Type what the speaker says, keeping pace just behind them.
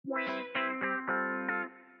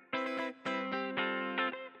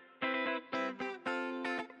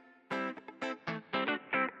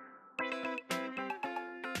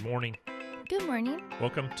Morning. Good morning.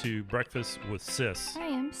 Welcome to Breakfast with Sis. I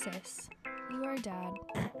am Sis. You are Dad,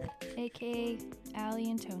 aka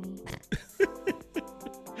Allie and Tony.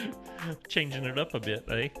 Changing it up a bit,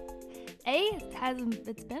 eh?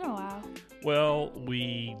 It's been a while. Well,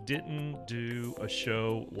 we didn't do a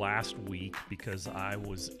show last week because I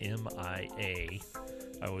was MIA.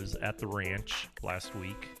 I was at the ranch last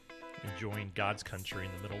week, enjoying God's country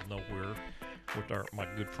in the middle of nowhere with my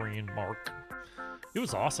good friend Mark. It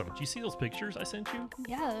was awesome. Did you see those pictures I sent you?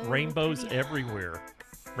 Yeah. Rainbows everywhere.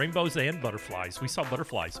 Rainbows and butterflies. We saw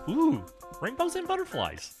butterflies. Ooh, rainbows and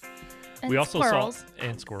butterflies. And we also squirrels.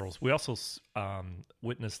 saw squirrels. We also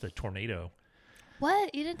witnessed a tornado.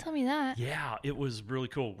 What? You didn't tell me that. Yeah, it was really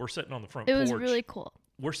cool. We're sitting on the front It porch. was really cool.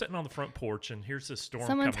 We're sitting on the front porch, and here's this storm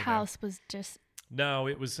Someone's coming house was just... No,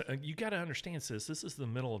 it was, you got to understand, sis, this is the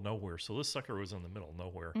middle of nowhere. So this sucker was in the middle of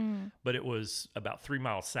nowhere. But it was about 3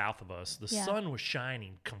 miles south of us. The sun was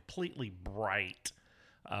shining completely bright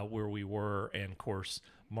where we were. And, of course,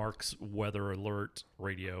 Mark's weather alert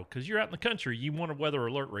radio. Because you're out in the country, you want a weather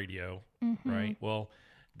alert radio, right? Well,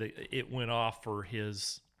 it went off for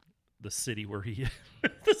the city where he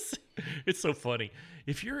It's so funny.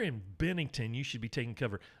 If you're in Bennington, you should be taking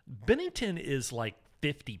cover. Bennington is like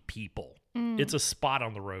 50 people. It's a spot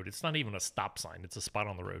on the road. It's not even a stop sign. It's a spot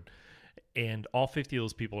on the road. And all 50 of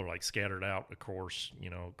those people are like scattered out, of course,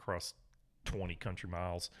 across 20 country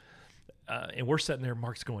miles. And we're sitting there.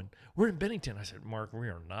 Mark's going, we're in Bennington. I said, Mark, we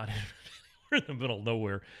are not. We're in the middle of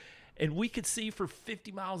nowhere. And we could see for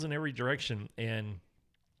 50 miles in every direction. And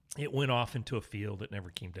it went off into a field. It never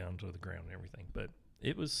came down to the ground and everything. But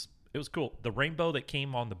it was cool. The rainbow that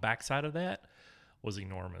came on the backside of that was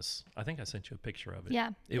enormous. I think I sent you a picture of it.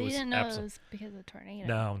 Yeah. It was didn't know it was because of the tornado.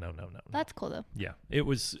 No. That's cool, though. Yeah. It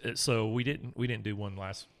was. So we didn't do one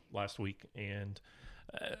last week. And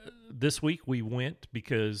this week we went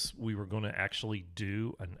because we were going to actually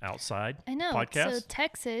do an outside podcast. So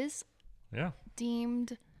Texas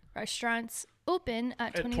deemed restaurants open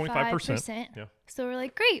at 25%. Yeah. So we're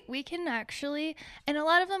like, great, we can actually, and a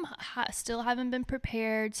lot of them still haven't been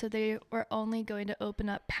prepared, so they were only going to open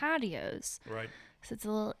up patios. Right. So it's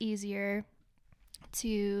a little easier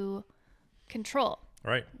to control.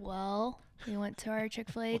 Right. Well, we went to our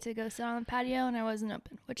Chick-fil-A to go sit on the patio, and I wasn't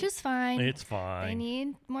open, which is fine. It's fine. They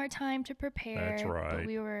need more time to prepare. That's right. But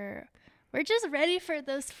we're just ready for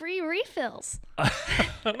those free refills. I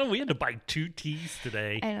don't know. We had to buy 2 teas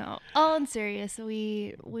today. I know. All in serious,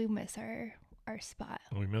 we miss our spot.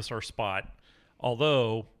 We miss our spot.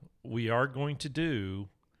 Although we are going to do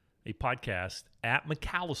a podcast at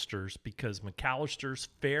McAllister's because McAllister's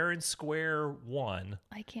fair and square won.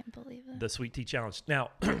 I can't believe it. The Sweet Tea Challenge.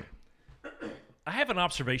 Now, I have an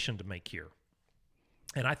observation to make here.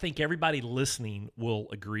 And I think everybody listening will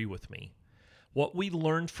agree with me. What we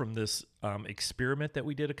learned from this experiment that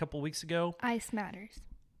we did a couple weeks ago. Ice matters.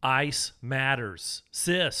 Ice matters.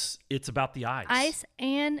 Sis, it's about the ice. Ice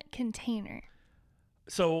and container.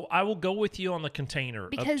 So I will go with you on the container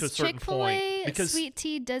up to a certain point. Because sweet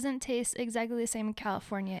tea doesn't taste exactly the same in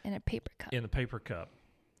California in a paper cup. In a paper cup.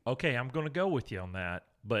 Okay, I'm going to go with you on that.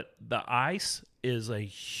 But the ice is a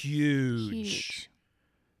huge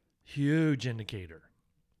indicator.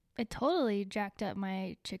 It totally jacked up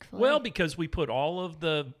my Chick-fil-A. Well, because we put all of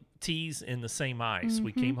the teas in the same ice.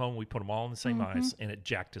 We came home, we put them all in the same ice, and it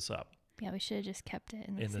jacked us up. Yeah, we should have just kept it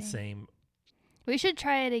in the same. We should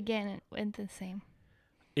try it again in the same.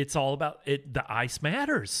 It's all about it. The ice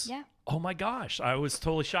matters. Yeah. Oh my gosh, I was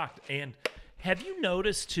totally shocked. And have you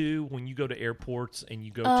noticed too when you go to airports and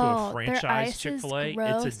you go to a franchise Chick-fil-A,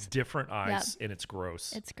 it's a different ice and it's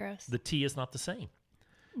gross. It's gross. The tea is not the same.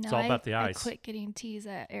 No, it's all about the ice. I quit getting teas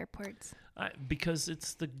at airports because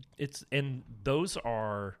those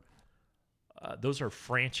are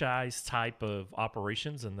franchise type of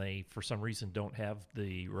operations, and they for some reason don't have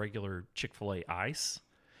the regular Chick-fil-A ice.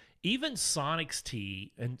 Even Sonic's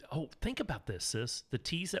tea, and think about this, sis. The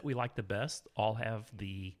teas that we like the best all have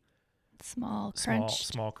the small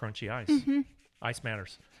crunchy ice. Ice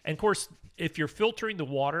matters. And of course, if you're filtering the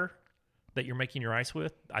water that you're making your ice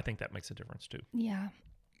with, I think that makes a difference too. Yeah.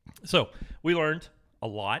 So we learned a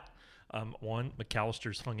lot. One,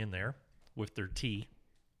 McAllister's hung in there with their tea.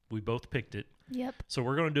 We both picked it. Yep. So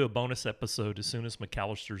we're going to do a bonus episode as soon as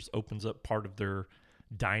McAllister's opens up part of their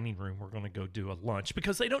dining room. We're going to go do a lunch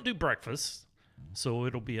because they don't do breakfast. So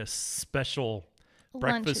it'll be a special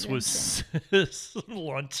breakfast with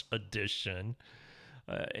lunch edition.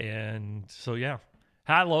 And so, yeah.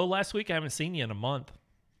 Hello, last week. I haven't seen you in a month.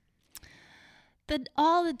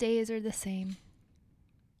 All the days are the same.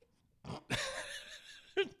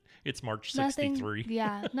 It's March 63.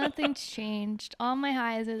 Yeah, nothing's changed. All my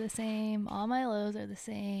highs are the same. All my lows are the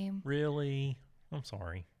same. Really? I'm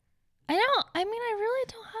sorry. I really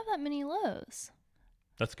don't have that many lows.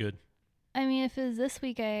 That's good. I mean, if it was this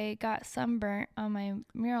week, I got sunburnt on my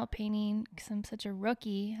mural painting because I'm such a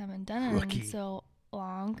rookie. I haven't done it in so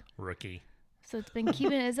long. Rookie. So it's been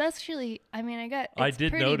keeping. It's actually. I mean, I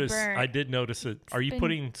did notice. burnt. I did notice it. Are you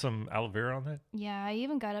putting some aloe vera on that? Yeah, I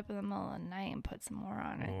even got up in the middle of the night and put some more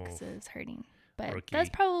on it because it was hurting. But Rookie. that's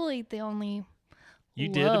probably the only. You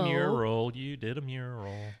low. did a mural. You did a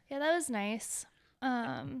mural. Yeah, that was nice.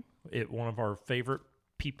 One of our favorite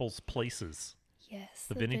people's places. Yes,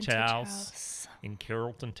 The Vintage House in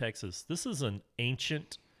Carrollton, Texas. This is an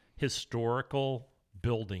ancient historical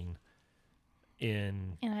building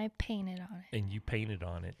And I painted on it. And you painted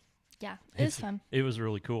on it. Yeah, it was fun. It was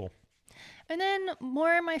really cool. And then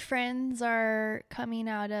more of my friends are coming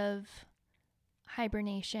out of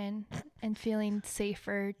hibernation and feeling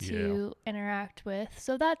safer to interact with.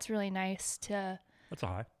 So that's really nice to That's a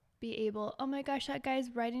high. be able. Oh my gosh, that guy's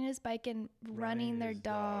riding his bike and running their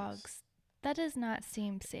dogs. That does not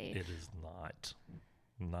seem safe. It is not.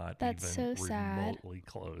 Not That's even so sad. remotely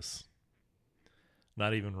close.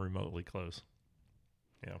 Not even remotely close.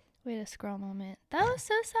 Yeah. Wait a scroll moment. That was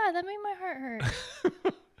so sad. That made my heart hurt.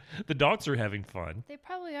 The dogs are having fun. They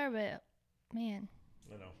probably are, but man.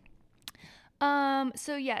 I know.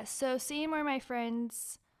 So yes, so seeing more of my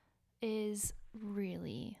friends is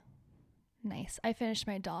really nice. I finished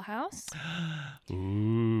my dollhouse.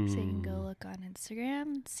 Ooh. So you can go look on Instagram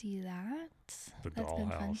and see that. The That's been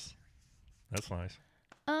fun. dollhouse. That's nice.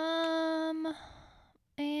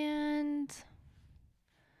 And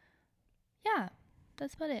yeah,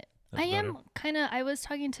 that's about it. That's I was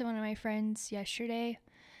talking to one of my friends yesterday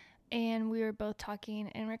and we were both talking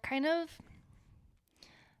and we're kind of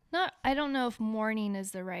I don't know if mourning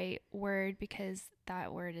is the right word because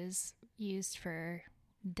that word is used for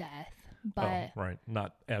death, but right.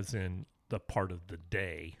 Not as in the part of the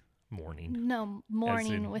day mourning. no,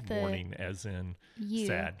 mourning with mourning as in you.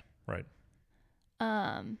 sad, right?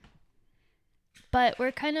 But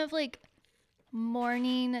we're kind of like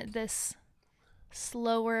mourning this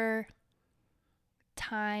slower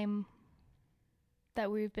time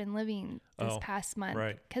that we've been living this past month.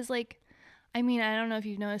 Right. Because, like, I mean, I don't know if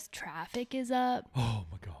you've noticed, traffic is up. Oh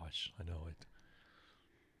my gosh, I know it.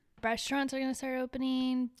 Restaurants are going to start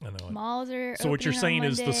opening. I know it. Malls are So what you're opening saying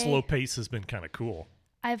on is the Monday. slow pace has been kind of cool.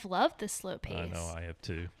 I've loved the slow pace. I know, I have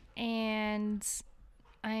too. And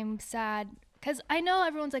I'm sad because I know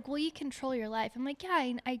everyone's like, well, you control your life. I'm like,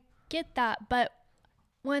 yeah, I get that. But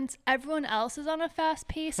once everyone else is on a fast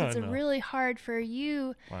pace, it's really hard for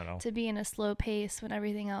you to be in a slow pace when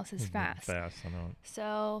everything else is fast. I know.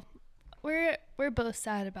 So we're both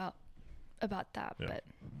sad about that. Yeah. But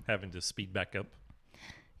having to speed back up.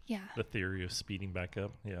 Yeah. The theory of speeding back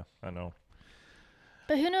up. Yeah, I know.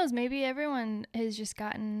 But who knows? Maybe everyone has just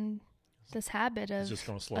gotten this habit of just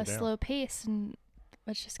gonna slow down. Slow pace, and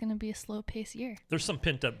it's just going to be a slow pace year. There's some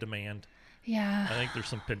pent up demand. Yeah. I think there's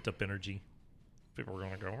some pent up energy. People are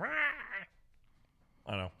going to go, rah!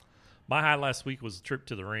 I know. My high last week was a trip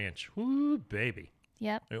to the ranch. Woo, baby.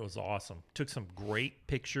 Yep. It was awesome. Took some great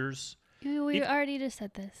pictures. We already just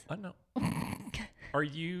said this. I know. Are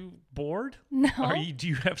you bored? No. Do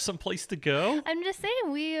you have some place to go? I'm just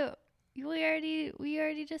saying we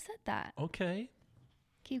already just said that. Okay.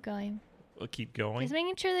 Keep going. We'll keep going. Just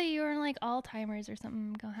making sure that you weren't like Alzheimer's or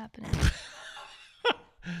something gonna happen.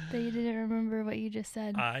 That you didn't remember what you just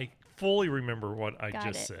said. I fully remember what I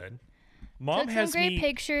just said. Mom Took has some great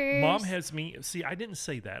pictures. Mom has me. See, I didn't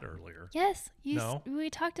say that earlier. Yes. No. We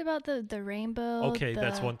talked about the rainbow. Okay,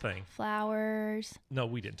 that's one thing. Flowers. No,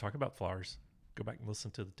 we didn't talk about flowers. Go back and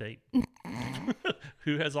listen to the tape.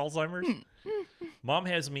 Who has Alzheimer's? Mom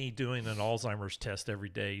has me doing an Alzheimer's test every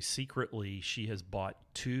day. Secretly, she has bought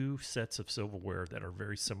 2 sets of silverware that are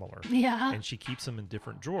very similar. Yeah. And she keeps them in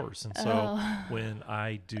different drawers. And so when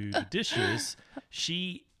I do the dishes,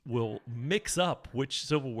 she will mix up which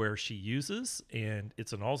silverware she uses. And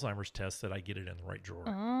it's an Alzheimer's test that I get it in the right drawer.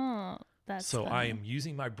 Oh, that's so funny. I am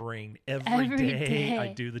using my brain every day I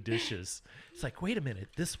do the dishes. It's like, wait a minute,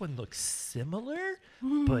 this one looks similar,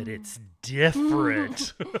 but it's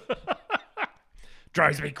different.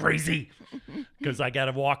 Drives me crazy because I got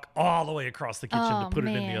to walk all the way across the kitchen to put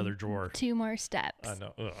it in the other drawer. 2 more steps. I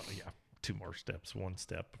know. Yeah. 2 more steps, 1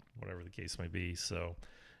 step, whatever the case may be. So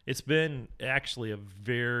it's been actually a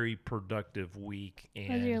very productive week.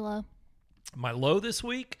 And What's your low? My low this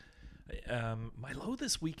week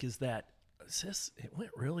is that sis, it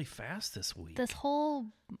went really fast this week. This whole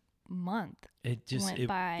month it just went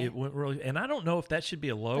by. It went really, and I don't know if that should be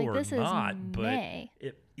a low or this not. Is but May.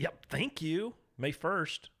 Yep. Thank you. May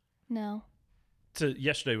 1st. No. So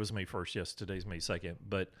yesterday was May 1st. Yes, today's May 2nd.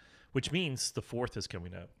 But which means the 4th is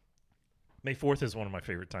coming up. May 4th is one of my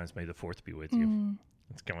favorite times. May the 4th be with you.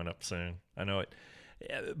 It's coming up soon. I know it.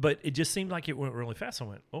 But it just seemed like it went really fast. I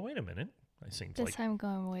went, oh, wait a minute. This time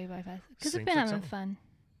going way by fast. Because we've been having fun.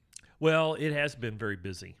 Well, it has been very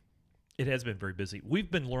busy. It has been very busy. We've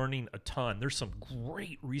been learning a ton. There's some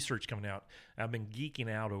great research coming out. I've been geeking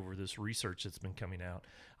out over this research that's been coming out.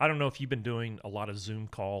 I don't know if you've been doing a lot of Zoom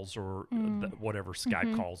calls or whatever,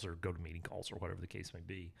 Skype calls or GoToMeeting calls or whatever the case may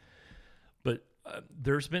be. But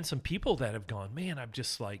there's been some people that have gone, man, I've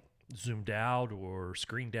just like zoomed out or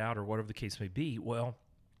screened out or whatever the case may be. Well,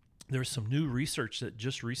 there's some new research that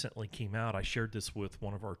just recently came out. I shared this with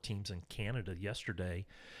one of our teams in Canada yesterday.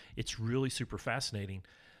 It's really super fascinating.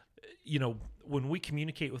 You know, when we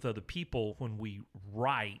communicate with other people, when we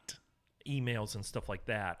write emails and stuff like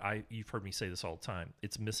that, you've heard me say this all the time,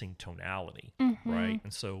 it's missing tonality, right?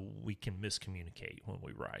 And so we can miscommunicate when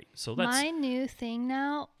we write. So that's my new thing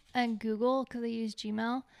now on Google, because I use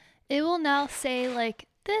Gmail. It will now say like,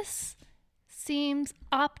 this seems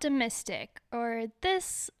optimistic, or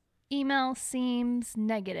this email seems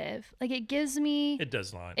negative. Like it gives me. It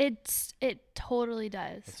does not. It totally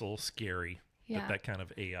does. It's a little scary that kind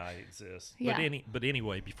of AI exists. Yeah. But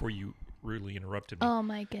anyway, before you rudely interrupted me. Oh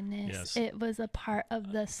my goodness. Yes. It was a part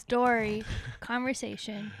of the story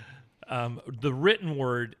conversation. The written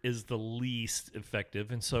word is the least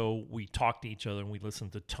effective. And so we talk to each other and we listen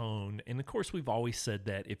to tone. And of course, we've always said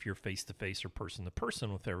that if you're face to face or person to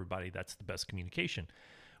person with everybody, that's the best communication.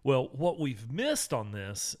 Well, what we've missed on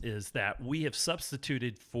this is that we have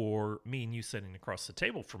substituted for me and you sitting across the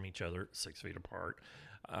table from each other, 6 feet apart,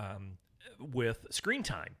 with screen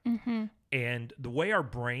time. And the way our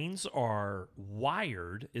brains are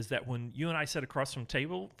wired is that when you and I sit across from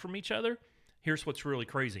table from each other, here's what's really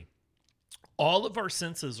crazy. All of our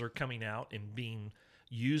senses are coming out and being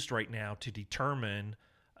used right now to determine,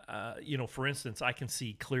 for instance, I can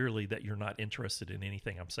see clearly that you're not interested in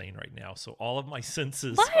anything I'm saying right now. So all of my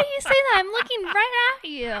senses. Why do you say that? I'm looking right at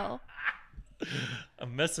you.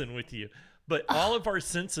 I'm messing with you. But all of our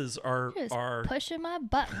senses are pushing my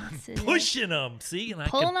buttons. Pushing them. See? And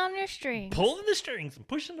pulling on your strings. Pulling the strings and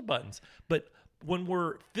pushing the buttons. But when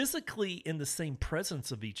we're physically in the same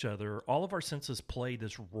presence of each other, all of our senses play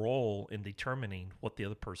this role in determining what the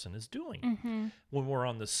other person is doing. When we're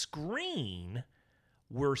on the screen,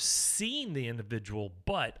 we're seeing the individual,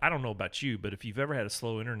 but I don't know about you, but if you've ever had a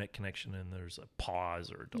slow internet connection and there's a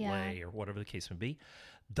pause or a delay or whatever the case may be,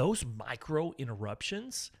 those micro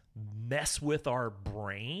interruptions mess with our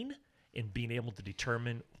brain in being able to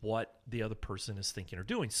determine what the other person is thinking or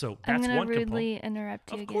doing. So that's one component. I'm going to rudely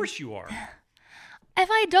interrupt you again. Of course you are. If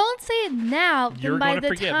I don't say it now, you're then by going to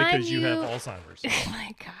the forget time because you have Alzheimer's. Oh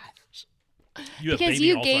my gosh. Because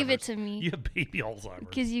you gave it to me. You have baby Alzheimer's.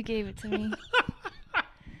 Because you gave it to me.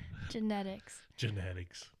 Genetics.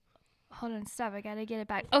 Hold on, stop. I got to get it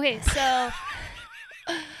back. Okay, so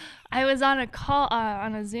I was on a call,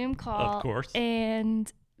 on a Zoom call. Of course.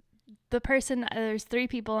 And the person, there's 3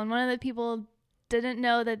 people, and one of the people didn't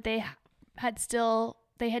know that they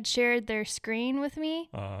had shared their screen with me.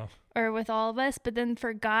 Or with all of us, but then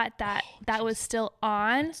forgot that was still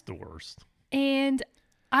on. It's the worst. And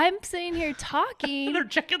I'm sitting here talking. They're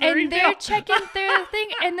checking their email. They're checking their thing.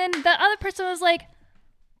 And then the other person was like,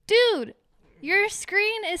 dude, your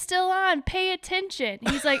screen is still on. Pay attention.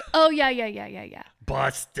 He's like, oh, yeah.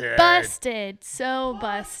 Busted. So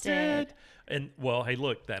busted. And, well, hey,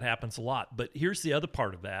 look, that happens a lot. But here's the other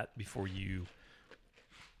part of that before you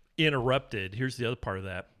interrupted. Here's the other part of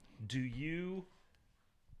that.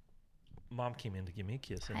 Mom came in to give me a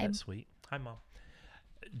kiss. Isn't that sweet? Hi, Mom.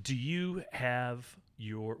 Do you have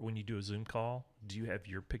when you do a Zoom call, do you have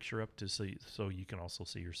your picture up so you can also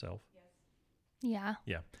see yourself? Yes.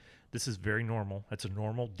 Yeah. This is very normal. That's a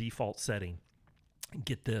normal default setting.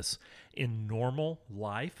 Get this. In normal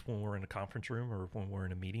life, when we're in a conference room or when we're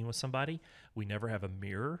in a meeting with somebody, we never have a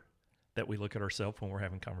mirror that we look at ourselves when we're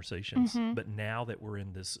having conversations. But now that we're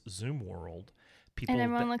in this Zoom world, people... And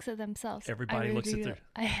everyone looks at themselves. Everybody looks at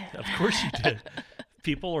Of course you did.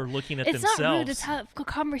 People are looking at themselves. It's not rude. It's how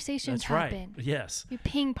conversations happen. Right. Yes. You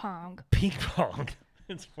ping pong.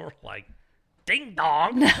 It's more like ding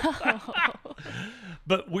dong. No.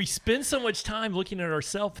 But we spend so much time looking at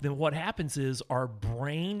ourselves, then what happens is our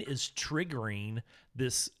brain is triggering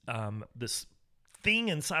this thing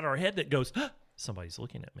inside our head that goes, somebody's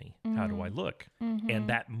looking at me. How do I look? And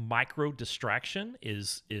that micro distraction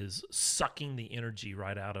is sucking the energy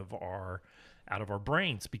right out of our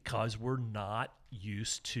brains, because we're not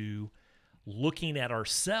used to looking at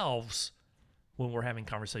ourselves when we're having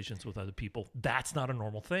conversations with other people. That's not a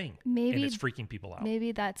normal thing. And it's freaking people out.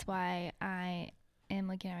 Maybe that's why I am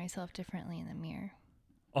looking at myself differently in the mirror.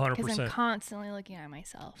 100%. Because I'm constantly looking at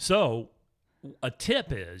myself. So a tip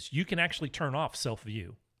is you can actually turn off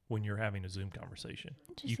self-view when you're having a Zoom conversation.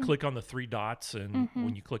 You click on the three dots, and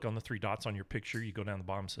when you click on the three dots on your picture, you go down the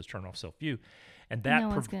bottom, it says turn off self-view. And that no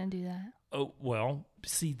one's going to do that. Oh, well,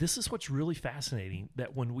 see, this is what's really fascinating,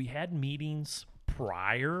 that when we had meetings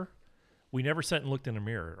prior, we never sat and looked in a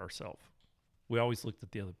mirror at ourselves. We always looked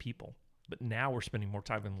at the other people. But now we're spending more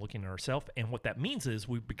time than looking at ourselves. And what that means is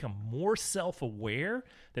we've become more self-aware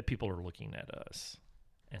that people are looking at us.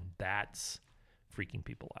 And that's freaking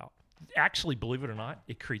people out. Actually, believe it or not,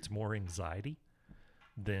 it creates more anxiety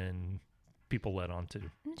than people let on to.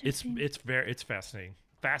 It's fascinating.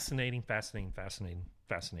 Fascinating.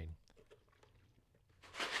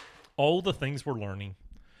 All the things we're learning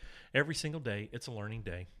every single day. It's a learning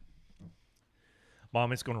day.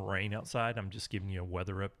 Mom, it's going to rain outside. I'm just giving you a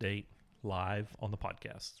weather update live on the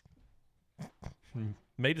podcast.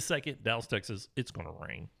 May the 2nd, Dallas, Texas. It's going to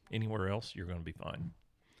rain. Anywhere else, you're going to be fine.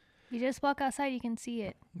 You just walk outside, you can see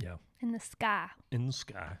it. Yeah. In the sky.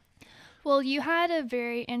 Well, you had a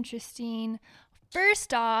very interesting,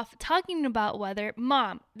 first off, talking about weather.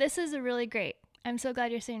 Mom, this is a really great. I'm so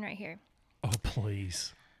glad you're sitting right here. Oh,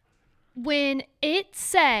 please. When it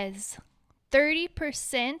says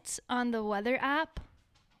 30% on the weather app,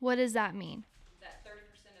 what does that mean? Is that 30%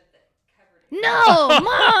 of the covered area? No,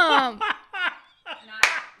 Mom! Not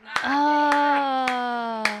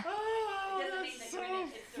That's so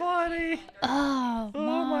funny. Oh,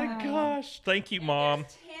 Oh my gosh. Thank you, Mom. 10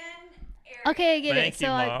 Okay, I get Thank it. you,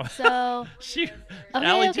 So, Mom.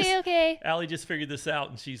 okay. Allie just figured this out,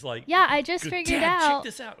 and she's like, Yeah, I just "Good figured Dad, out check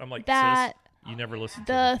this out." I'm like, that sis, you never listened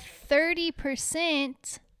to me. the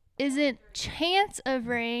 30% isn't chance of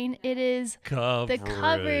rain. It is the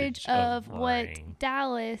coverage of what rain.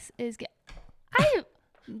 Dallas is getting. I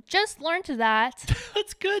just learned that.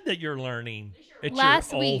 That's good that you're learning at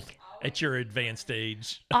Last your week. at your advanced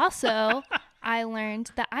age. Also, I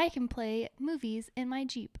learned that I can play movies in my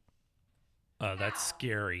Jeep. That's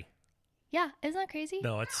scary. Yeah, isn't that crazy?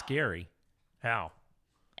 No, it's scary. How?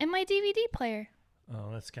 In my DVD player.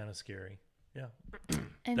 Oh, that's kind of scary. Yeah,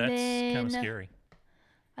 And that's then kind of scary.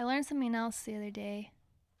 I learned something else the other day.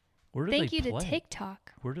 Where do Thank they you play? to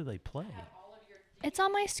TikTok. Where do they play? It's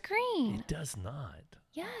on my screen. It does not.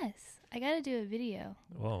 Yes. I got to do a video.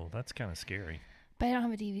 Whoa, that's kind of scary. But I don't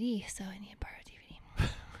have a DVD, so I need to borrow a DVD.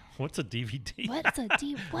 What's a DVD? What's a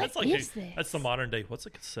DVD? What That's like is this? That's the modern day. What's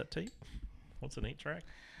a cassette tape? What's an 8-track?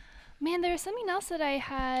 Man, there was something else that I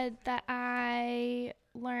had that I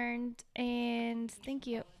learned, and thank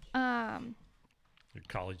you. Your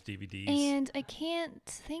college DVDs. And I can't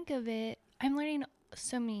think of it. I'm learning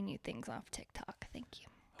so many new things off TikTok. Thank you.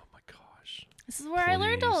 Oh my gosh. This is where I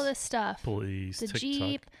learned all Please. this stuff. Please. The TikTok.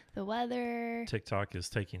 Jeep, the weather. TikTok is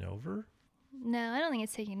taking over. No, I don't think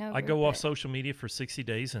it's taking over. I go off but- social media for 60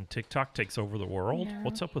 days and TikTok takes over the world. No.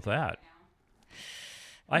 What's up with that?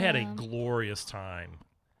 I had a No. glorious time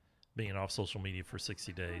being off social media for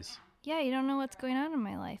 60 days. Yeah, you don't know what's going on in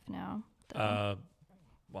my life now. though.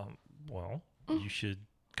 Well, you should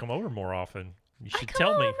come over more often. You I should come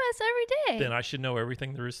tell home me. almost every day. Then I should know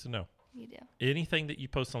everything there is to know. You do. Anything that you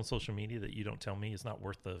post on social media that you don't tell me is not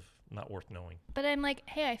worth knowing. But I'm like,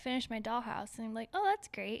 hey, I finished my dollhouse. And I'm like, oh, that's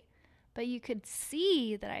great. But you could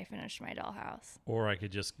see that I finished my dollhouse. Or I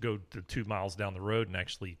could just go to 2 miles down the road and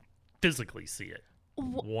actually physically see it.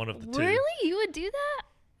 One of the two. Really? You would do that?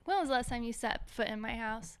 When was the last time you set foot in my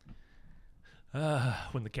house?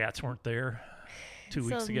 When the cats weren't there 2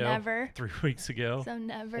 So weeks ago, never. 3 weeks ago, So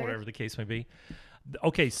never. whatever the case may be.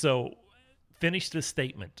 Okay, so finish this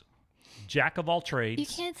statement. Jack of all trades. You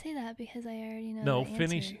can't say that because I already know No, the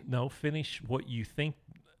finish. answer. No, finish what you think.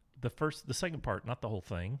 The second part, not the whole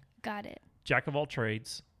thing. Got it. Jack of all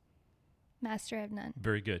trades. Master of none.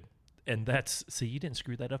 Very good. And see, you didn't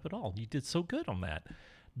screw that up at all. You did so good on that.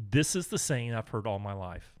 This is the saying I've heard all my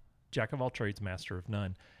life. Jack of all trades, master of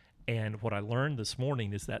none. And what I learned this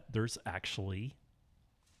morning is that there's actually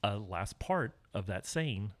a last part of that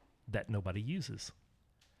saying that nobody uses.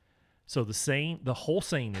 So the whole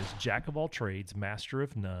saying is Jack of all trades, master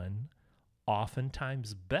of none,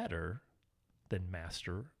 oftentimes better than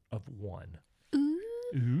master of one.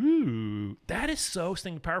 Ooh, that is so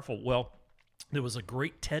stinking powerful. Well, there was a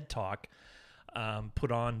great TED Talk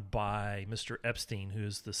put on by Mr. Epstein, who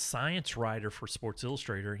is the science writer for Sports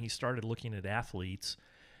Illustrated. He started looking at athletes,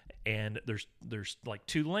 and there's like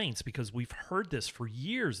two lanes, because we've heard this for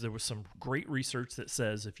years. There was some great research that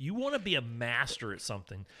says if you want to be a master at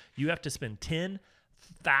something, you have to spend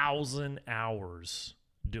 10,000 hours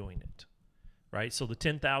doing it. Right? So the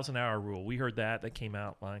 10,000 hour rule, we heard that came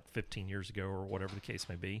out like 15 years ago or whatever the case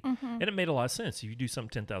may be. And it made a lot of sense. If you do something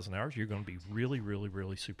 10,000 hours, you're going to be really, really,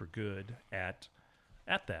 really super good at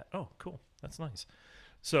that. Oh, cool. That's nice.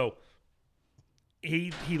 So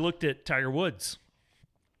he looked at Tiger Woods.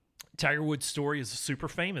 Tiger Woods' story is super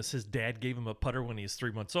famous. His dad gave him a putter when he was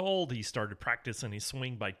 3 months old. He started practicing his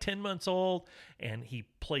swing by 10 months old, and he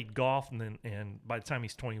played golf. And by the time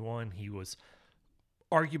he's 21, he was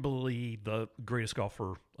arguably the greatest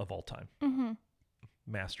golfer of all time.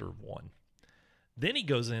 Master of one. Then he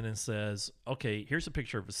goes in and says, okay, here's a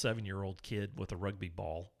picture of a 7-year-old kid with a rugby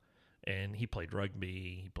ball. And he played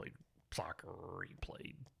rugby, he played soccer, he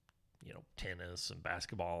played, tennis and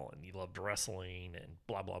basketball, and he loved wrestling and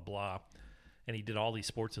blah, blah, blah. And he did all these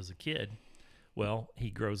sports as a kid. Well, he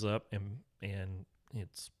grows up and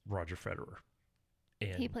it's Roger Federer.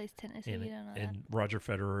 And, he plays tennis, if you don't know that. And Roger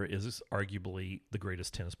Federer is arguably the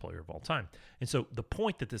greatest tennis player of all time. And so the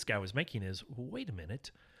point that this guy was making is, wait a minute,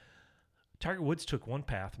 Tiger Woods took one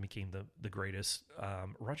path and became the greatest.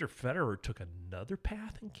 Roger Federer took another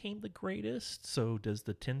path and became the greatest. So does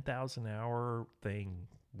the 10,000 hour thing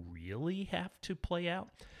really have to play out?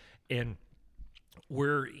 And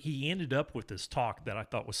where he ended up with this talk that I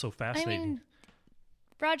thought was so fascinating. I mean,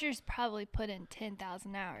 Roger's probably put in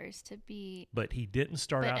 10,000 hours to be... But he didn't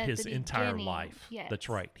start out his entire life. Yes. That's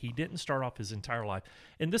right. He didn't start off his entire life.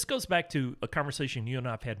 And this goes back to a conversation you and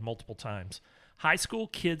I have had multiple times. High school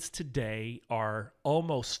kids today are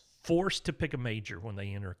almost forced to pick a major when they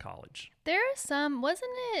enter college. There are some,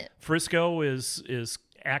 wasn't it? Frisco is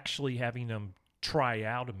actually having them try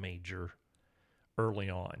out a major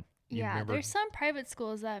early on. You remember? There's some private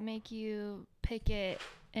schools that make you pick it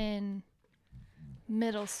in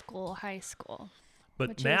middle school, high school.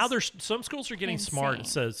 But now there's some schools are getting smart and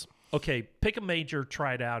says, okay, pick a major,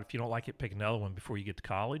 try it out. If you don't like it, pick another one before you get to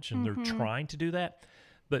college. And they're trying to do that.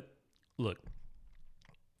 But look,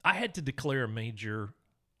 I had to declare a major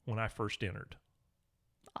when I first entered.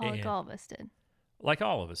 Like all of us did. Like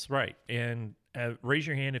all of us, right. And raise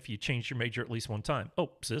your hand if you changed your major at least one time.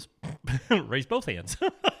 Oh, sis, raise both hands.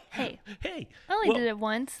 Hey. Hey. I only did it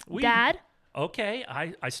once. Dad? Okay,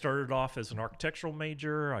 I started off as an architectural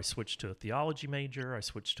major. I switched to a theology major. I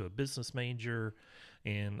switched to a business major,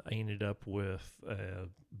 and I ended up with a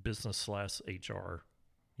business/HR,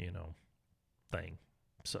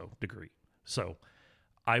 degree. So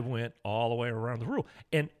I went all the way around the rule.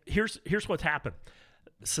 And here's what's happened.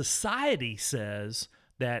 Society says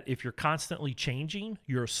that if you're constantly changing,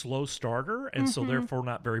 you're a slow starter, and so therefore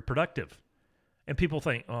not very productive. And people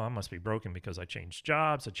think, oh, I must be broken because I changed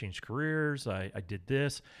jobs, I changed careers, I did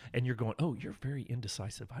this. And you're going, oh, you're very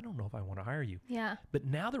indecisive. I don't know if I want to hire you. Yeah. But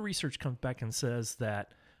now the research comes back and says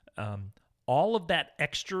that all of that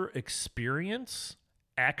extra experience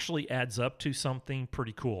actually adds up to something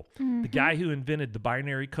pretty cool. The guy who invented the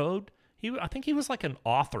binary code, I think he was like an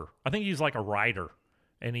author. I think he was like a writer,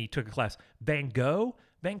 and he took a class. Van Gogh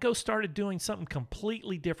started doing something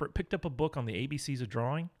completely different, picked up a book on the ABCs of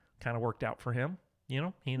drawing. Kind of worked out for him. He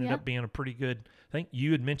ended up being a pretty good thing.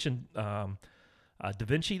 You had mentioned Da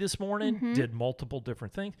Vinci this morning, did multiple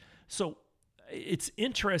different things. So it's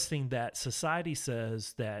interesting that society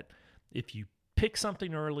says that if you pick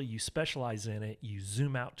something early, you specialize in it, you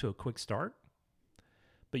zoom out to a quick start,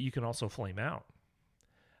 but you can also flame out.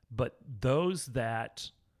 But those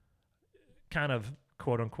that kind of,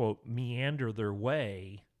 quote unquote, meander their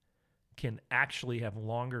way can actually have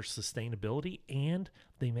longer sustainability, and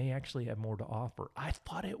they may actually have more to offer. I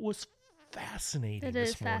thought it was fascinating this morning. It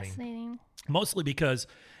is fascinating. Mostly because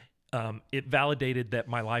it validated that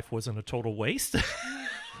my life wasn't a total waste.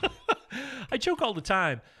 I joke all the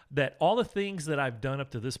time that all the things that I've done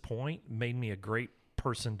up to this point made me a great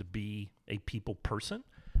person to be a people person,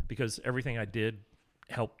 because everything I did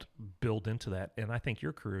helped build into that. And I think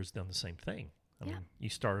your career has done the same thing. I mean, you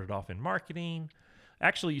started off in marketing.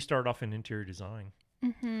 Actually, you started off in interior design.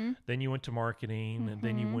 Then you went to marketing, and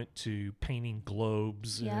then you went to painting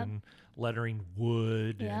globes and lettering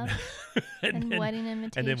wood, and wedding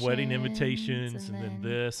invitations, and then wedding invitations, and then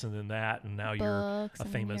this, and then that, and now you're a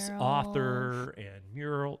famous author and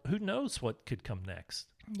mural. Who knows what could come next?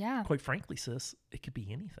 Yeah. Quite frankly, sis, it could be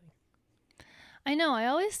anything. I know. I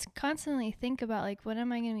always constantly think about, like, what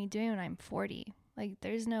am I going to be doing when I'm 40? Like,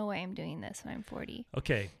 there's no way I'm doing this when I'm 40.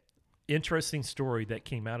 Okay. Interesting story that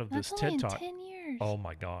came out of That's this only TED in Talk. 10 years. Oh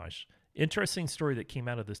my gosh. Interesting story that came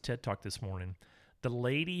out of this TED Talk this morning. The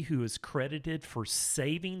lady who is credited for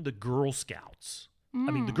saving the Girl Scouts.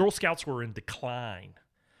 I mean, the Girl Scouts were in decline.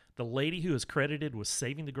 The lady who is credited with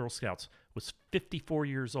saving the Girl Scouts was 54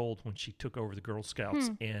 years old when she took over the Girl Scouts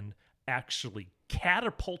and actually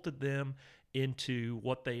catapulted them into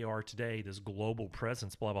what they are today, this global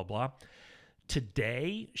presence, blah, blah, blah.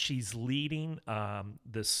 Today, she's leading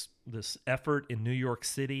this effort in New York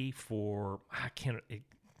City for,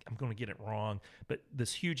 I'm going to get it wrong, but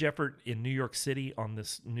this huge effort in New York City on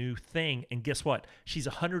this new thing. And guess what? She's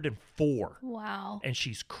 104. Wow. And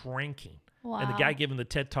she's cranking. Wow. And the guy giving the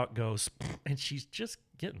TED Talk goes, and she's just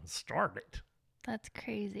getting started. That's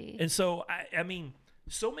crazy. And so, I mean,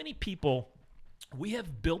 so many people, we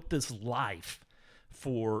have built this life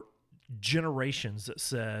for generations that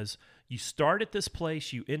says you start at this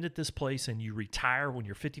place, you end at this place, and you retire when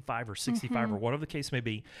you're 55 or 65 or whatever the case may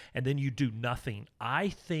be, and then you do nothing. I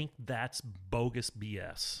think that's bogus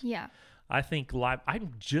BS. Yeah. I think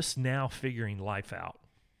I'm just now figuring life out,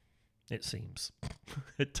 it seems,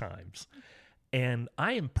 at times. And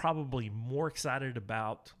I am probably more excited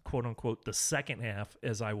about, quote unquote, the second half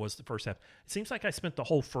as I was the first half. It seems like I spent the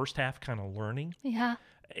whole first half kind of learning. Yeah.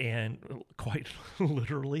 And quite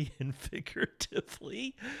literally and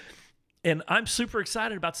figuratively. And I'm super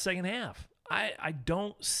excited about the second half. I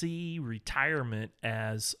don't see retirement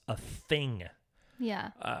as a thing.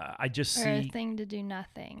 Yeah. I just or see a thing to do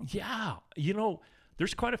nothing. Yeah. You know,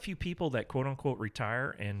 there's quite a few people that quote unquote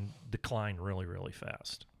retire and decline really, really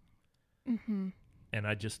fast. Mm-hmm. And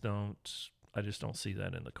I just don't see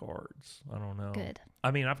that in the cards. I don't know. Good.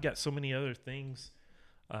 I mean, I've got so many other things,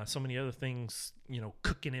 you know,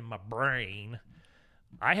 cooking in my brain.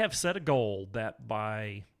 I have set a goal that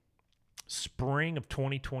by spring of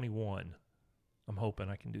 2021, I'm hoping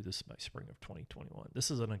I can do this by spring of 2021.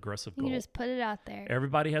 This is an aggressive goal. You just put it out there.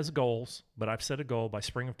 Everybody has goals, but I've set a goal by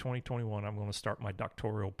spring of 2021. I'm going to start my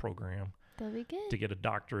doctoral program That'll be good. to get a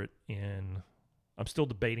doctorate in. I'm still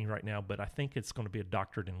debating right now, but I think it's going to be a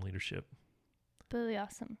doctorate in leadership. That'll be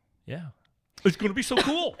awesome. Yeah. It's going to be so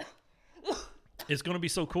cool. It's going to be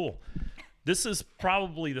so cool. This is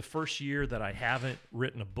probably the first year that I haven't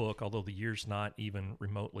written a book, although the year's not even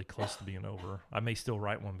remotely close to being over. I may still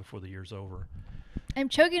write one before the year's over. I'm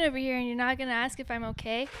choking over here, and you're not going to ask if I'm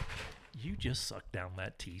okay? You just sucked down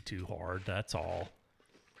that tea too hard. That's all.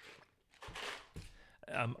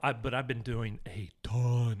 But I've been doing a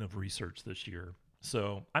ton of research this year.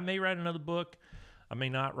 So I may write another book. I may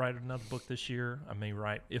not write another book this year. I may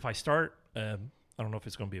write, if I start, I don't know if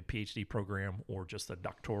it's going to be a PhD program or just a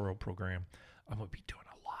doctoral program. I'm going to be doing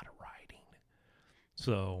a lot of writing.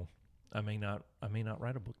 So I may not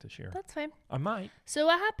write a book this year. That's fine. I might. So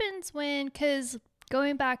what happens when, because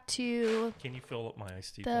going back to Can you fill up my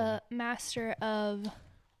iced tea? the master of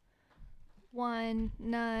one,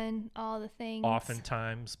 none, all the things.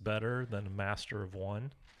 Oftentimes better than a master of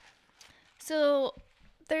one. So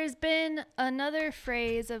there's been another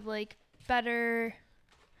phrase of like better,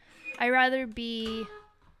 I'd rather be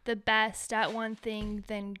the best at one thing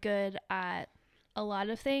than good at a lot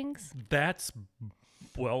of things. That's,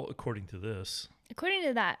 well, according to this. According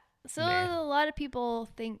to that. So Nah. a lot of people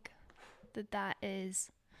think that that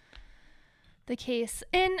is the case.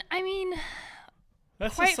 And I mean,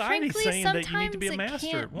 That's quite society frankly, saying sometimes that you need to be a it master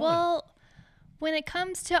can't. at one. Well, when it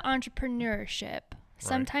comes to entrepreneurship,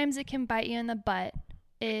 sometimes it can bite you in the butt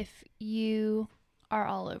if you are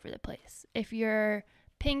all over the place. If you're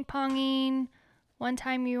ping-ponging, one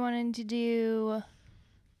time you're wanting to do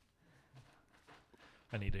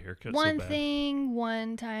I need a haircut one so bad. thing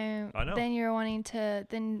one time, I know. then you're wanting to,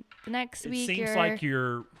 then the next It week seems you're like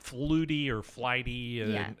you're fluty or flighty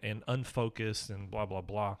and, Yeah. and unfocused and blah, blah,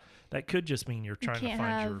 blah. That could just mean you're trying to can't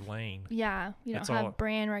find your have- lane. yeah, you That's don't have all-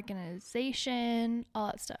 brand recognition, all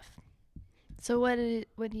that stuff. So what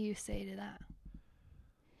do you say to that?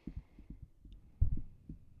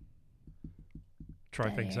 Try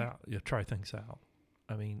Dead things air. out. Yeah, try things out.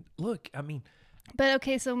 I mean, look, But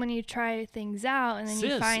okay, so when you try things out and then you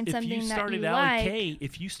sis, find if something you that started you Alley like, K,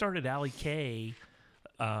 if you started Alley K,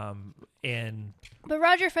 and but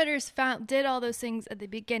Roger Federer did all those things at the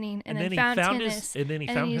beginning and, then he found found tennis, and then he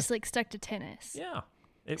and found he his, just like stuck to tennis. yeah,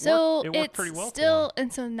 it So worked it's pretty well still, for him.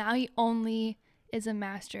 and so now he only is a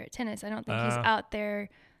master at tennis. I don't think he's out there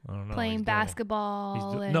I don't know, playing he's doing-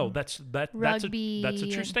 basketball. and no, that's rugby a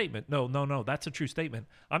true and- statement. No, that's a true statement.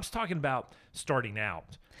 I'm just talking about starting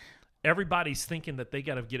out. Everybody's thinking that they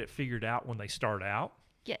got to get it figured out when they start out,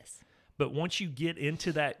 yes, but once you get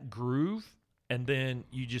into that groove and then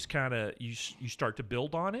you just kind of you start to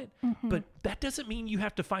build on it. But that doesn't mean you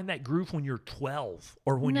have to find that groove when you're 12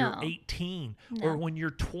 or when you're 18 or when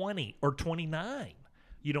you're 20 or 29.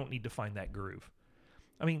 You don't need to find that groove.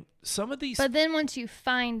 I mean, some of these. But then once you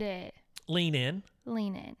find it, lean in.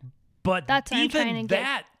 But that's what I'm trying to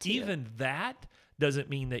get to. Even that doesn't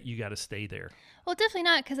mean that you got to stay there. Well, definitely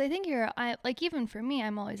not, because I think like, even for me,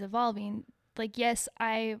 I'm always evolving. Like, yes,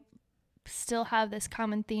 I still have this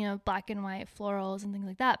common theme of black and white florals and things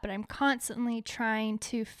like that, but I'm constantly trying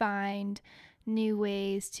to find new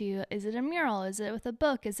ways to, is it a mural? Is it with a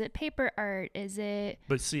book? Is it paper art? Is it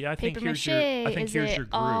But see, I think here's your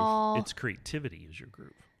groove. It's creativity is your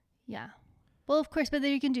groove. Yeah. Well, of course, but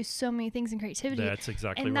then you can do so many things in creativity. That's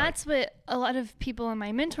exactly right. And that's what a lot of people in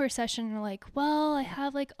my mentor session are like, well, I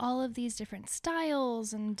have like all of these different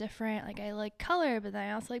styles and different, like I like color, but then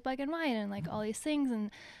I also like black and white and like all these things.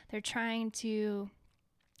 And they're trying to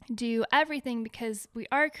do everything because we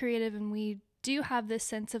are creative and we do have this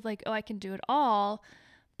sense of like, oh, I can do it all.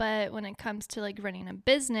 But when it comes to like running a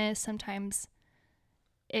business, sometimes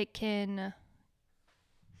it can,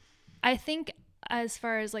 I think, as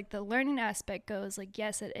far as like the learning aspect goes, like,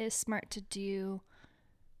 yes, it is smart to do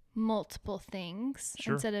multiple things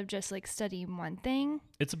instead of just like studying one thing.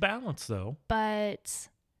 It's a balance though. But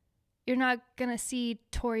you're not going to see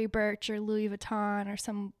Tory Burch or Louis Vuitton or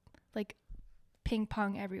some like ping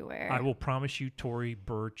pong everywhere. I will promise you Tory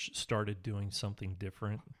Burch started doing something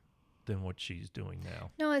different than what she's doing now.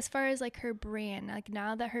 No, as far as like her brand, like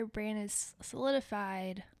now that her brand is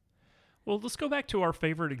solidified. Well, let's go back to our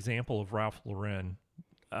favorite example of Ralph Lauren.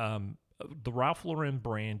 The Ralph Lauren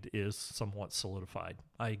brand is somewhat solidified.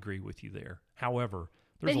 I agree with you there. However,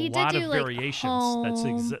 there's a lot of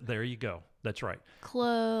variations. There you go. That's right.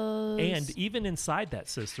 Clothes. And even inside that,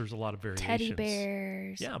 sis, there's a lot of variations. Teddy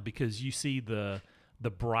bears. Yeah, because you see the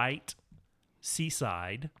bright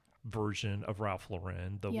seaside version of Ralph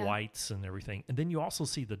Lauren, the whites and everything. And then you also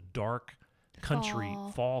see the dark country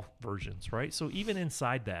fall versions, right? So even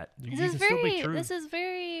inside that, you can still be true. This is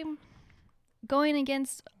very going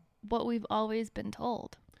against what we've always been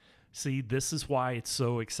told. See, this is why it's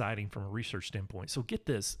so exciting from a research standpoint. So get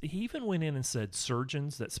this. He even went in and said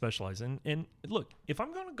surgeons that specialize in, and look, if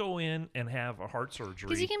I'm going to go in and have a heart surgery.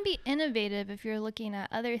 Because you can be innovative if you're looking at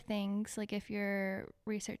other things, like if you're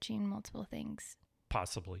researching multiple things.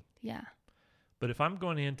 Possibly. Yeah. But if I'm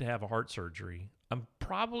going in to have a heart surgery, I'm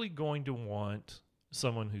probably going to want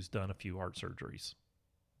someone who's done a few heart surgeries,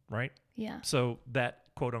 right? Yeah. So that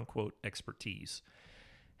quote unquote expertise.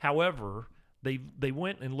 However, they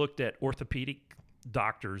went and looked at orthopedic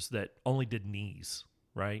doctors that only did knees,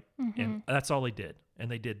 right? Mm-hmm. And that's all they did.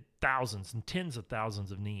 And they did thousands and tens of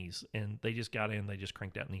thousands of knees. And they just got in, they just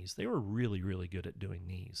cranked out knees. They were really, really good at doing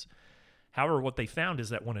knees. However, what they found is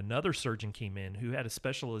that when another surgeon came in who had a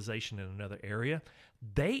specialization in another area,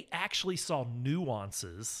 they actually saw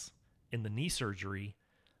nuances in the knee surgery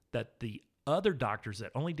that the other doctors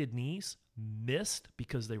that only did knees missed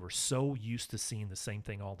because they were so used to seeing the same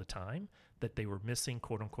thing all the time that they were missing,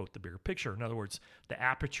 quote unquote, the bigger picture. In other words, the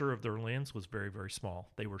aperture of their lens was very, very small.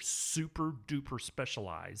 They were super duper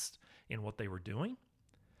specialized in what they were doing.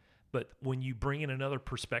 But when you bring in another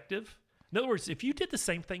perspective, in other words, if you did the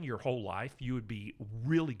same thing your whole life, you would be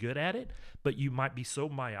really good at it, but you might be so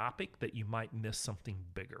myopic that you might miss something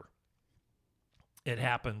bigger. It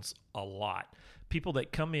happens a lot. People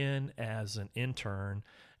that come in as an intern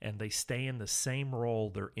and they stay in the same role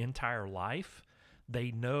their entire life,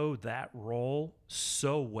 they know that role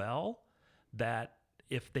so well that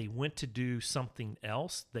if they went to do something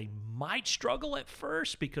else, they might struggle at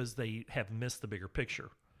first because they have missed the bigger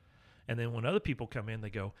picture. And then when other people come in, they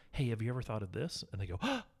go, hey, have you ever thought of this? And they go,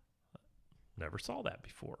 oh, never saw that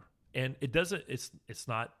before. And it's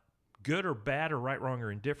not good or bad or right, wrong,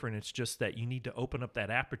 or indifferent. It's just that you need to open up that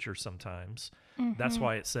aperture sometimes. Mm-hmm. That's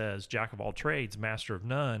why it says jack of all trades, master of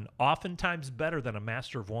none, oftentimes better than a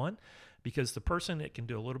master of one, because the person that can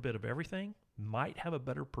do a little bit of everything might have a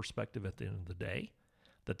better perspective at the end of the day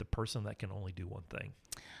than the person that can only do one thing.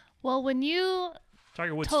 Well, when you...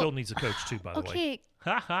 Tiger Woods still needs a coach too, by the way. Okay.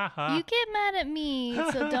 Ha ha ha. You get mad at me,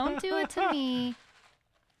 so don't do it to me.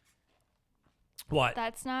 What?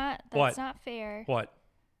 That's not fair. What?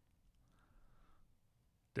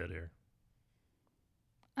 Dead air.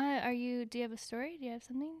 Do you have a story? Do you have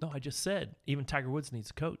something? No, I just said even Tiger Woods needs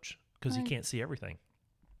a coach because he can't see everything.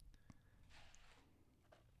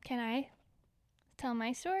 Can I tell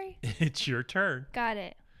my story? It's your turn. Got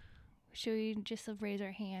it. Should we just raise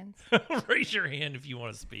our hands? Raise your hand if you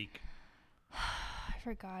want to speak. I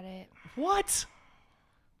forgot it. What?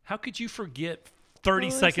 How could you forget 30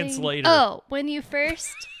 seconds later? Oh, when you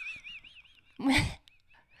first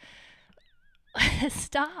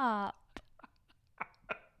Stop.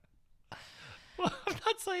 Well, I'm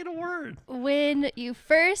not saying a word. When you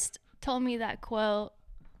first told me that quote,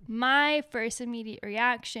 my first immediate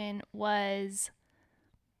reaction was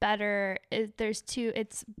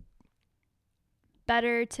it's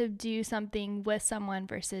better to do something with someone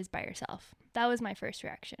versus by yourself. That was my first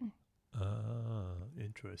reaction.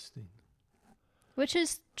 Interesting. Which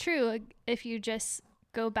is true if you just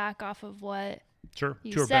go back off of what Sure,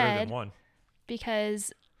 you two are better than said, one.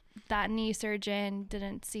 because that knee surgeon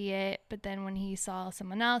didn't see it, but then when he saw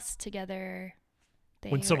someone else together,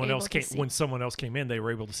 When someone else came in, they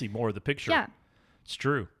were able to see more of the picture. Yeah. It's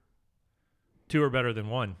true. Two are better than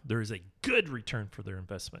one. There is a good return for their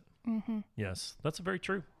investment. Mm-hmm. Yes, that's very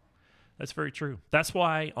true. That's very true. That's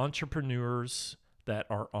why entrepreneurs that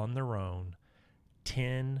are on their own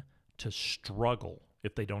tend to struggle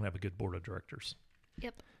if they don't have a good board of directors.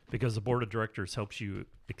 Yep. Because the board of directors helps you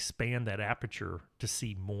expand that aperture to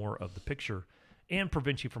see more of the picture and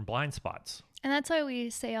prevent you from blind spots. And that's why we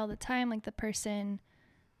say all the time, like the person,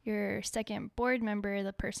 your second board member,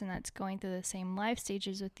 the person that's going through the same life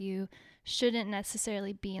stages with you, shouldn't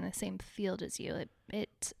necessarily be in the same field as you.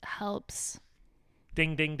 It helps.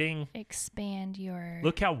 Ding, ding, ding. Expand your...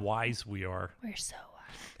 Look how wise we are. We're so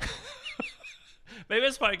wise. Maybe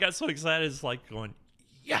that's why I got so excited. It's like going,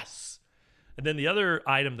 yes. And then the other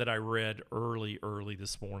item that I read early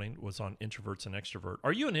this morning was on introverts and extrovert.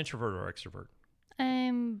 Are you an introvert or extrovert?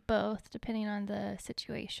 I'm both, depending on the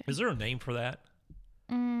situation. Is there a name for that?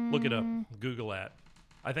 Look it up. Google that.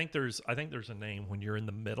 I think there's a name when you're in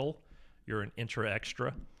the middle. You're an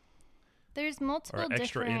extra. There's multiple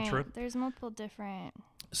different. There's multiple different.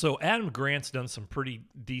 So Adam Grant's done some pretty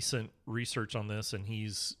decent research on this, and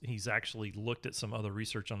he's actually looked at some other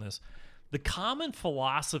research on this. The common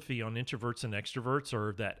philosophy on introverts and extroverts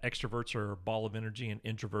are that extroverts are a ball of energy and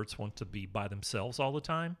introverts want to be by themselves all the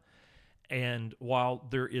time. And while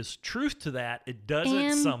there is truth to that, it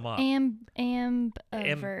doesn't sum up. Ambivert.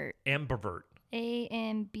 Ambivert. Ambivert.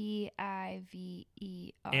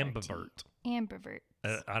 Ambivert. Ambivert.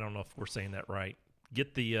 I don't know if we're saying that right.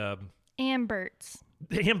 Get the... Amberts.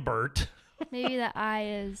 Ambert. Maybe the I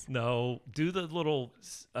is... No, do the little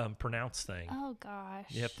pronounce thing. Oh gosh.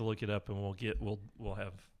 You have to look it up, and we'll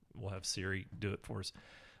have Siri do it for us.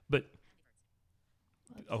 But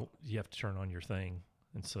you have to turn on your thing,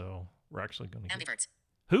 and so we're actually going to Ambiverts.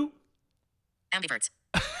 Who? Ambiverts.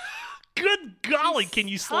 Good golly, can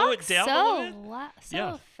you slow it down a little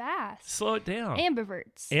bit? Fast. Slow it down.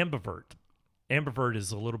 Ambiverts. Ambivert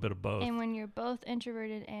is a little bit of both. And when you're both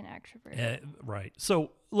introverted and extroverted. Right.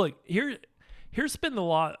 So look, here's been a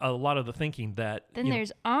lot of the thinking that... Then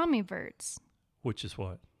there's omniverts. Which is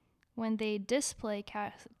what? When they display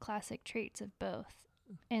classic traits of both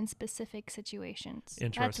in specific situations.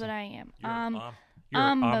 That's what I am.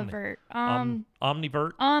 Omnivert.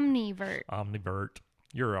 Omnivert. Omnivert. Omnivert.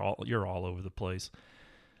 You're all over the place.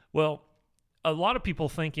 Well, a lot of people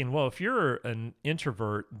thinking, well, if you're an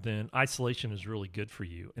introvert, then isolation is really good for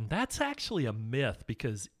you. And that's actually a myth,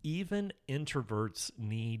 because even introverts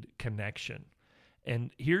need connection.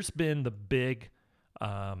 And here's been the big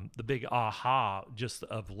aha just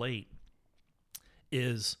of late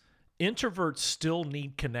is introverts still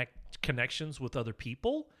need connections with other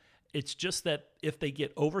people. It's just that if they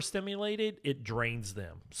get overstimulated, it drains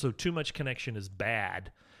them. So too much connection is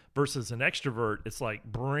bad. Versus an extrovert, it's like,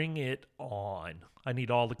 bring it on. I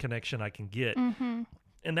need all the connection I can get. Mm-hmm.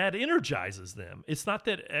 And that energizes them. It's not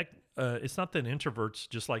that introverts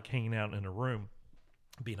just like hanging out in a room,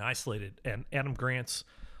 being isolated. And Adam Grant's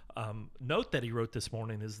note that he wrote this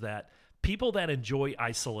morning is that people that enjoy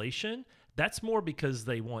isolation, that's more because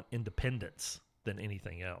they want independence than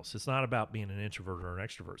anything else. It's not about being an introvert or an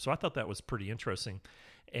extrovert. So I thought that was pretty interesting.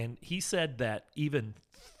 And he said that even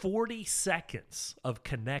 40 seconds of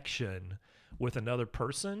connection with another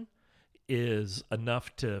person is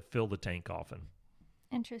enough to fill the tank often.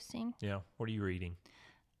 Interesting. Yeah. What are you reading?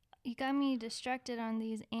 You got me distracted on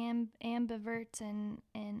these ambiverts and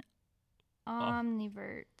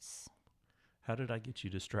omniverts. How did I get you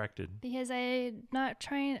distracted? Because I'm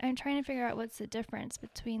trying to figure out what's the difference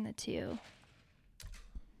between the two.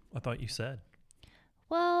 I thought you said.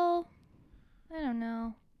 Well, I don't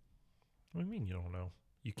know. What do you mean you don't know?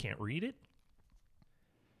 You can't read it?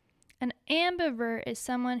 An ambivert is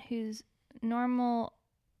someone whose normal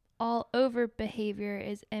all-over behavior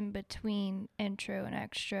is in between intro and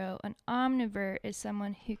extro. An omnivert is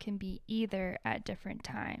someone who can be either at different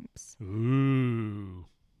times. Ooh.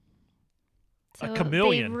 So a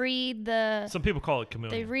chameleon. They read the... Some people call it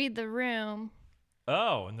chameleon. They read the room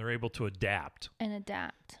Oh, and they're able to adapt. and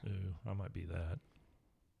adapt. Ooh, I might be that.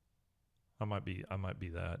 I might be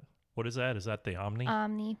that. What is that? Is that the Omni?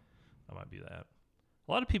 Omni. I might be that.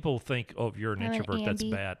 A lot of people think, oh, if you're an I'm an introvert, that's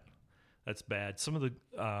ambi. bad. That's bad. Some of the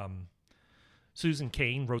Susan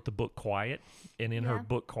Cain wrote the book Quiet, and in her Yeah.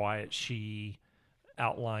 book Quiet, she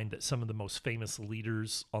outlined that some of the most famous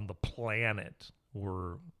leaders on the planet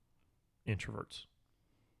were introverts.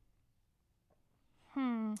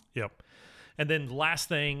 Yep. And then the last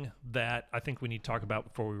thing that I think we need to talk about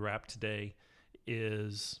before we wrap today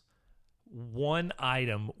is one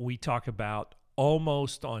item we talk about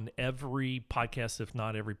almost on every podcast, if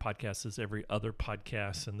not every podcast, is every other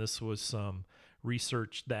podcast. And this was some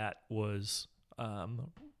research that was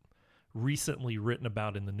recently written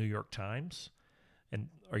about in the New York Times. And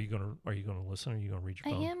are you gonna listen, or are you gonna read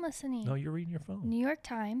your I phone? am listening. No, you're reading your phone. New York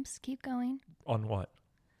Times. Keep going. On what?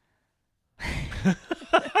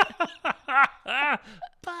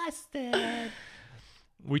 Busted.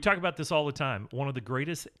 We talk about this all the time. One of the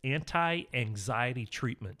greatest anti-anxiety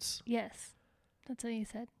treatments. Yes. That's what you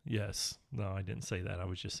said. Yes. No, I didn't say that. I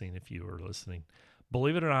was just seeing if you were listening.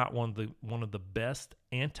 Believe it or not, one of the best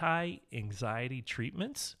anti-anxiety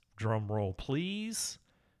treatments, drum roll please,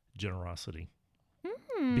 generosity.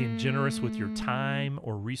 Being generous with your time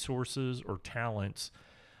or resources or talents,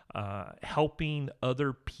 helping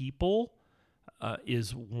other people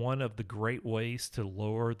is one of the great ways to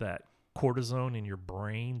lower that cortisone in your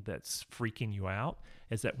brain that's freaking you out.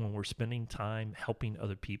 Is that when we're spending time helping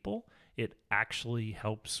other people, it actually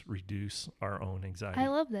helps reduce our own anxiety. I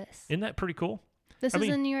love this. Isn't that pretty cool? This I is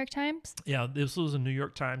mean- the New York Times? Yeah, this was a New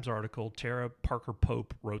York Times article. Tara Parker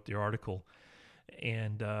Pope wrote the article,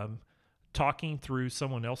 and talking through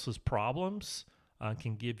someone else's problems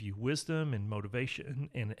can give you wisdom and motivation,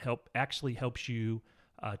 and it actually helps you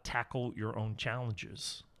tackle your own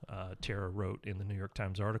challenges. Tara wrote in the New York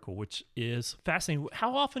Times article, which is fascinating.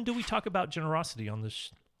 How often do we talk about generosity on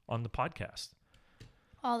the podcast?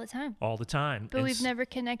 All the time. All the time. But And we've never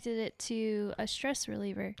connected it to a stress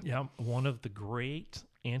reliever. Yeah, one of the great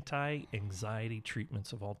anti-anxiety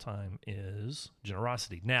treatments of all time is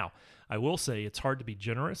generosity. Now, I will say it's hard to be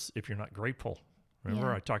generous if you're not grateful. Remember,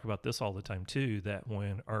 Yeah. I talk about this all the time too, that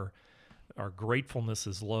when our gratefulness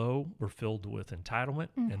is low, we're filled with entitlement,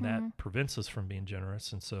 and that prevents us from being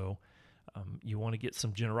generous. And so you want to get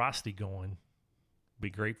some generosity going,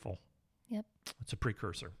 be grateful. Yep. It's a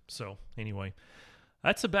precursor. So anyway,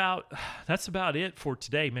 that's about it for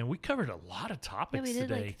today, man. We covered a lot of topics Yeah, we did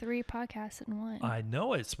today. like 3 podcasts in one. I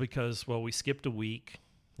know it's because, well, we skipped a week.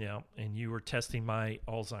 Yeah, and you were testing my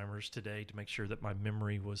Alzheimer's today to make sure that my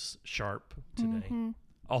memory was sharp today.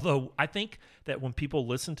 Although I think that when people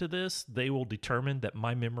listen to this, they will determine that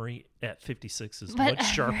my memory at 56 is much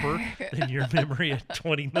sharper than your memory at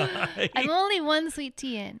 29. I'm only 1 sweet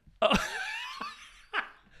tea in.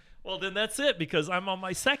 Well, then that's it, because I'm on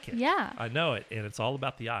my second. Yeah. I know it, and it's all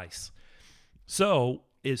about the ice. So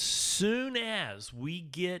as soon as we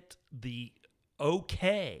get the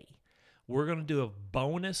okay, we're going to do a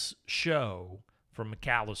bonus show from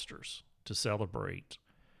McAllister's to celebrate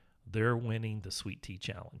their winning the Sweet Tea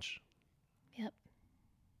Challenge. Yep.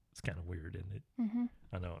 It's kind of weird, isn't it?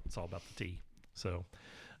 I know, it's all about the tea. So,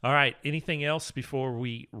 all right, anything else before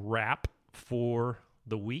we wrap for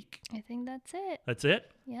the week? I think that's it. That's it?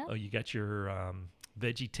 Yeah. Oh, you got your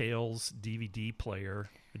Veggie Tales DVD player.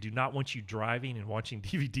 I do not want you driving and watching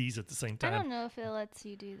DVDs at the same I time. don't know if it lets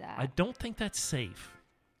you do that. I don't think that's safe.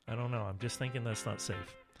 I don't know. I'm just thinking that's not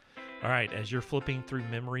safe. All right, as you're flipping through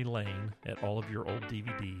memory lane at all of your old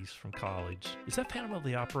DVDs from college. Is that Phantom of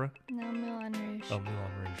the Opera? No, Moulin Rouge. Oh,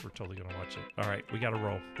 Moulin Rouge. We're totally going to watch it. All right, we got to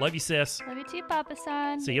roll. Love you, sis. Love you too, Papa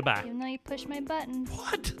San. See you, bye. Even though you push my buttons.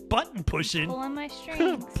 What? Button pushing? Pull on my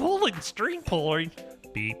strings. Pulling, string pulling.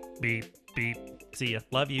 Beep, beep, beep. See ya.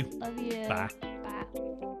 Love you. Love you. Bye.